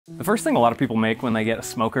The first thing a lot of people make when they get a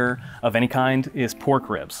smoker of any kind is pork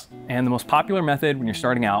ribs. And the most popular method when you're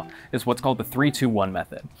starting out is what's called the 3-2-1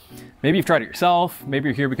 method. Maybe you've tried it yourself, maybe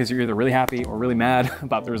you're here because you're either really happy or really mad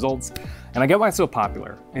about the results. And I get why it's so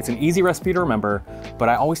popular. It's an easy recipe to remember, but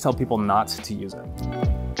I always tell people not to use it.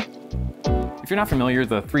 If you're not familiar,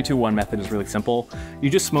 the 3-2-1 method is really simple. You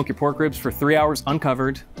just smoke your pork ribs for 3 hours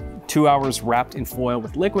uncovered, 2 hours wrapped in foil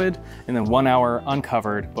with liquid, and then 1 hour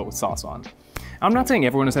uncovered but with sauce on. I'm not saying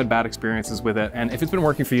everyone has had bad experiences with it, and if it's been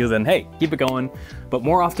working for you, then hey, keep it going. But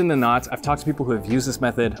more often than not, I've talked to people who have used this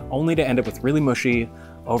method only to end up with really mushy,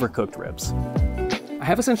 overcooked ribs. I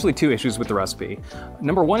have essentially two issues with the recipe.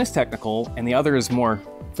 Number one is technical, and the other is more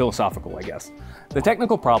philosophical, I guess. The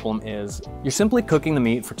technical problem is you're simply cooking the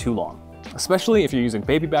meat for too long, especially if you're using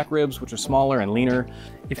baby back ribs, which are smaller and leaner.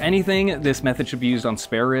 If anything, this method should be used on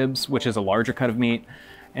spare ribs, which is a larger cut of meat.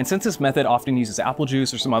 And since this method often uses apple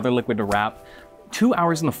juice or some other liquid to wrap, 2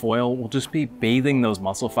 hours in the foil will just be bathing those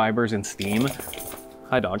muscle fibers in steam.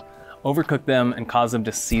 Hi dog. Overcook them and cause them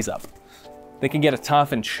to seize up. They can get a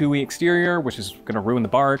tough and chewy exterior, which is gonna ruin the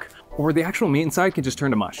bark, or the actual meat inside can just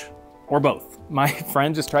turn to mush, or both. My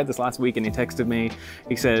friend just tried this last week and he texted me.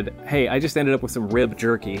 He said, hey, I just ended up with some rib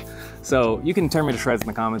jerky. So you can tear me to shreds in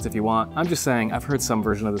the comments if you want. I'm just saying, I've heard some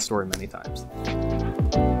version of the story many times.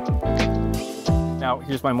 Now,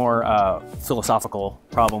 here's my more philosophical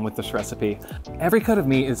problem with this recipe. Every cut of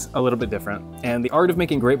meat is a little bit different, and the art of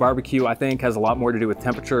making great barbecue, I think, has a lot more to do with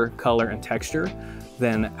temperature, color, and texture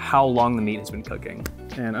than how long the meat has been cooking.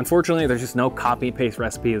 And unfortunately, there's just no copy-paste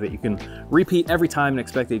recipe that you can repeat every time and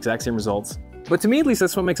expect the exact same results. But to me, at least,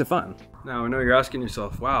 that's what makes it fun. Now, I know you're asking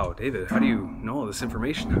yourself, wow, David, how do you know all this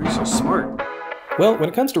information? How are you so smart? Well, when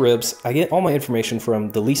it comes to ribs, I get all my information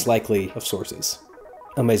from the least likely of sources,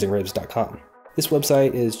 AmazingRibs.com. This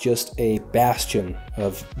website is just a bastion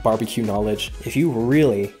of barbecue knowledge. If you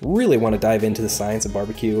really, really want to dive into the science of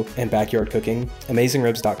barbecue and backyard cooking,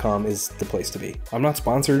 AmazingRibs.com is the place to be. I'm not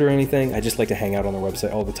sponsored or anything, I just like to hang out on their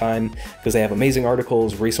website all the time because they have amazing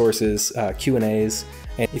articles, resources, Q&As,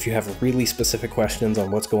 and if you have really specific questions on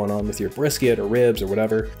what's going on with your brisket or ribs or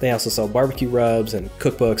whatever, they also sell barbecue rubs and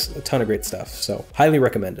cookbooks, a ton of great stuff, so highly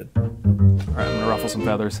recommended. All right, I'm gonna ruffle some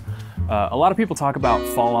feathers. A lot of people talk about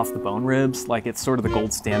fall off the bone ribs like it's sort of the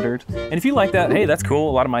gold standard. And if you like that, hey, that's cool.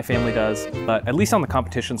 A lot of my family does. But at least on the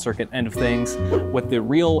competition circuit end of things, what the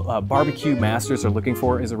real barbecue masters are looking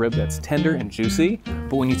for is a rib that's tender and juicy.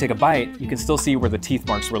 But when you take a bite, you can still see where the teeth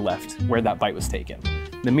marks were left, where that bite was taken.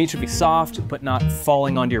 The meat should be soft, but not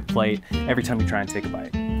falling onto your plate every time you try and take a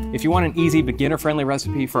bite. If you want an easy, beginner-friendly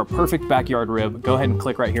recipe for a perfect backyard rib, go ahead and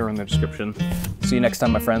click right here in the description. See you next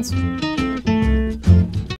time, my friends.